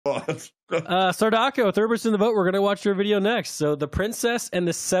Sardako, third person in the vote. We're going to watch your video next. So, The Princess and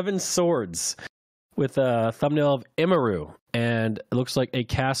the Seven Swords with a thumbnail of Emaru. And it looks like a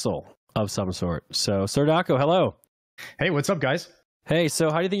castle of some sort. So, Sardako, hello. Hey, what's up, guys? Hey,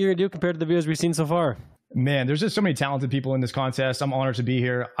 so how do you think you're going to do compared to the videos we've seen so far? Man, there's just so many talented people in this contest. I'm honored to be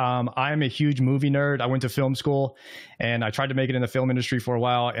here. I'm a huge movie nerd. I went to film school, and I tried to make it in the film industry for a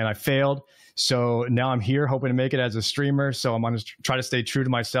while, and I failed. So now I'm here hoping to make it as a streamer. So I'm going to try to stay true to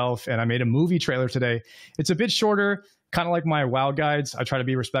myself. And I made a movie trailer today. It's a bit shorter, kind of like my WoW guides. I try to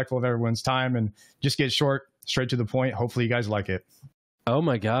be respectful of everyone's time and just get short, straight to the point. Hopefully you guys like it. Oh,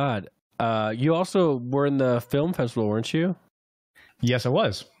 my God. You also were in the film festival, weren't you? Yes, I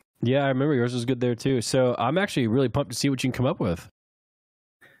was. Yeah, I remember yours was good there too. So I'm actually really pumped to see what you can come up with.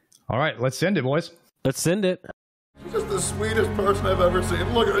 All right, let's send it, boys. Let's send it. She's just the sweetest person I've ever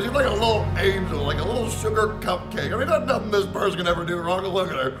seen. Look at her. She's like a little angel, like a little sugar cupcake. I mean, there's nothing this person can ever do wrong. Look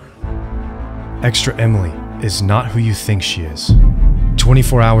at her. Extra Emily is not who you think she is.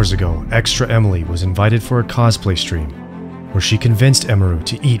 24 hours ago, Extra Emily was invited for a cosplay stream where she convinced Emaru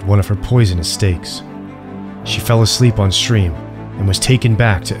to eat one of her poisonous steaks. She fell asleep on stream and was taken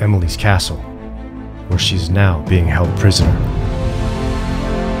back to Emily's castle, where she is now being held prisoner.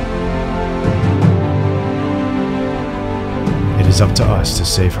 It is up to us to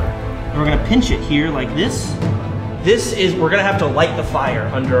save her. We're gonna pinch it here like this. We're gonna have to light the fire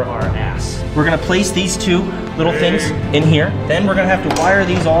under our ass. We're gonna place these two little things in here. Then we're gonna have to wire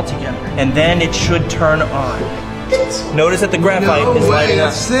these all together. And then it should turn on. Notice that the graphite is lighting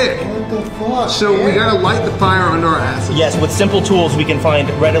up. That's sick. What the fuck? So we gotta light the fire under our asses. Yes, with simple tools we can find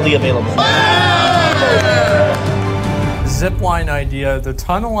readily available. Zipline idea. The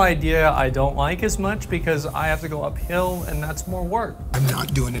tunnel idea I don't like as much because I have to go uphill and that's more work. I'm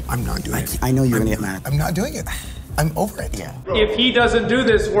not doing it. I'm not doing it. I know you're gonna get mad. I'm not doing it. I'm over it. Yeah. If he doesn't do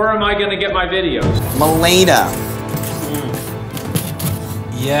this, where am I gonna get my videos? Melena.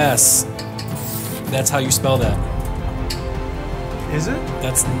 Yes. That's how you spell that. Is it?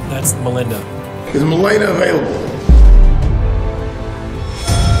 That's Melinda. Is Melena available?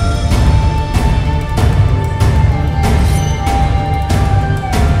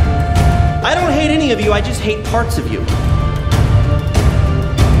 I don't hate any of you, I just hate parts of you.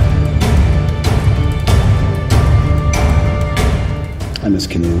 I miss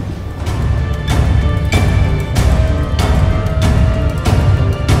Canute.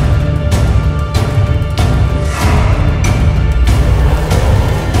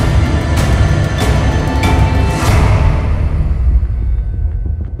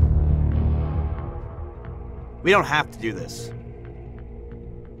 We don't have to do this.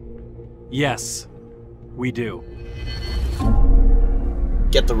 Yes, we do.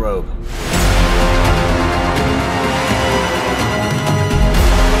 Get the robe.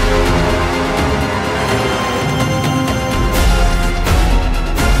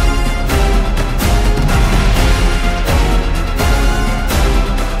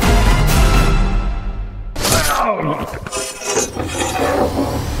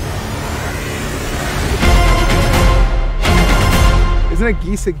 Isn't a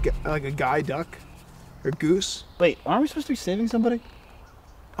geese like a guy duck? Or goose? Wait, aren't we supposed to be saving somebody?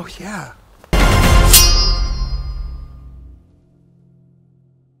 Oh, yeah.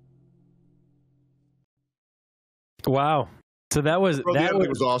 Wow. So that was Bro, the ending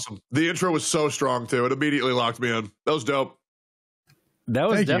was awesome. The intro was so strong too. It immediately locked me in. That was dope. That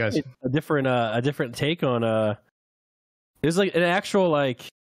was definitely a different take on it was like an actual like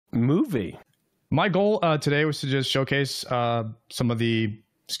movie. My goal today was to just showcase some of the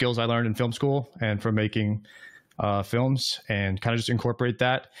skills I learned in film school and from making films and kind of just incorporate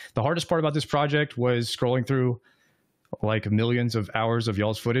that. The hardest part about this project was scrolling through like millions of hours of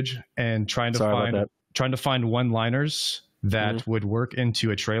y'all's footage and trying to find one-liners that would work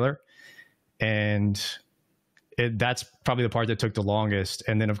into a trailer. And that's probably the part that took the longest.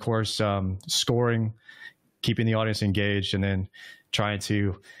 And then of course, scoring, keeping the audience engaged, and then trying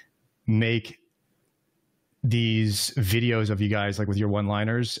to make these videos of you guys like with your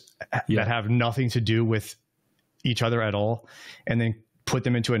one-liners that have nothing to do with each other at all, and then put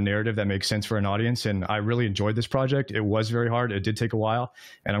them into a narrative that makes sense for an audience. And I really enjoyed this project. It was very hard. It did take a while,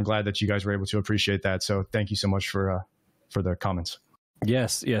 and I'm glad that you guys were able to appreciate that. So thank you so much for the comments.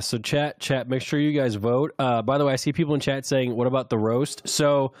 Yes. So chat, make sure you guys vote. By the way, I see people in chat saying, what about the roast?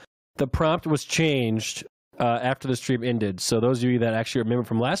 So the prompt was changed after the stream ended. So those of you that actually remember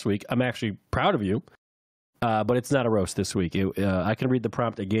from last week, I'm actually proud of you. But it's not a roast this week. I can read the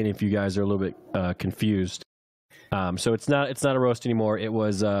prompt again if you guys are a little bit confused. So it's not a roast anymore. It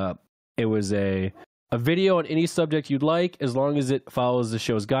was a A video on any subject you'd like, as long as it follows the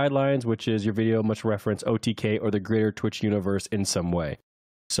show's guidelines, which is your video must reference OTK or the greater Twitch universe in some way.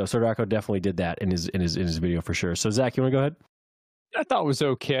 So Sardako definitely did that in his video for sure. So Zach, you want to go ahead? I thought it was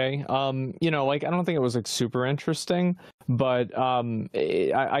okay. You know, like I don't think it was like super interesting, but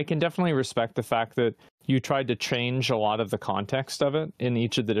I can definitely respect the fact that you tried to change a lot of the context of it in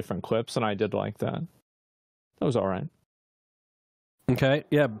each of the different clips, and I did like that. That was all right. Okay.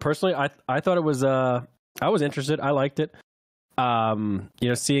 Yeah. Personally, I thought it was I was interested. I liked it. You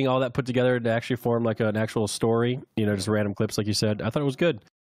know, seeing all that put together to actually form like an actual story, you know, just random clips like you said. I thought it was good.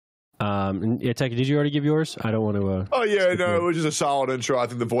 And yeah, Tech, did you already give yours? I don't want to oh yeah, no, it was just a solid intro. I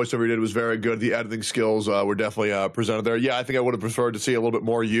think the voiceover you did was very good. The editing skills were definitely presented there. Yeah, I think I would have preferred to see a little bit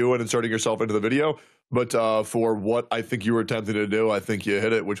more you and inserting yourself into the video. But for what I think you were attempting to do, I think you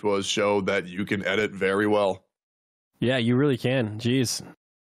hit it, which was show that you can edit very well. Yeah, you really can. Jeez.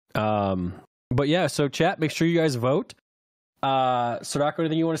 But yeah, so chat, make sure you guys vote. Sardako,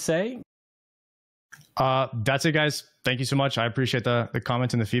 anything you want to say? That's it, guys. Thank you so much. I appreciate the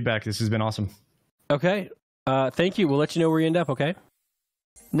comments and the feedback. This has been awesome. Okay. Thank you. We'll let you know where you end up, okay?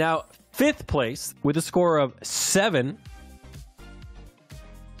 Now, 5th place with a score of 7.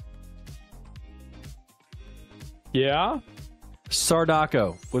 Yeah?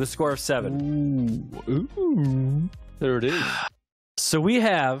 Sardako with a score of 7. Ooh. There it is. So we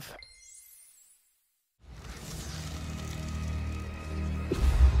have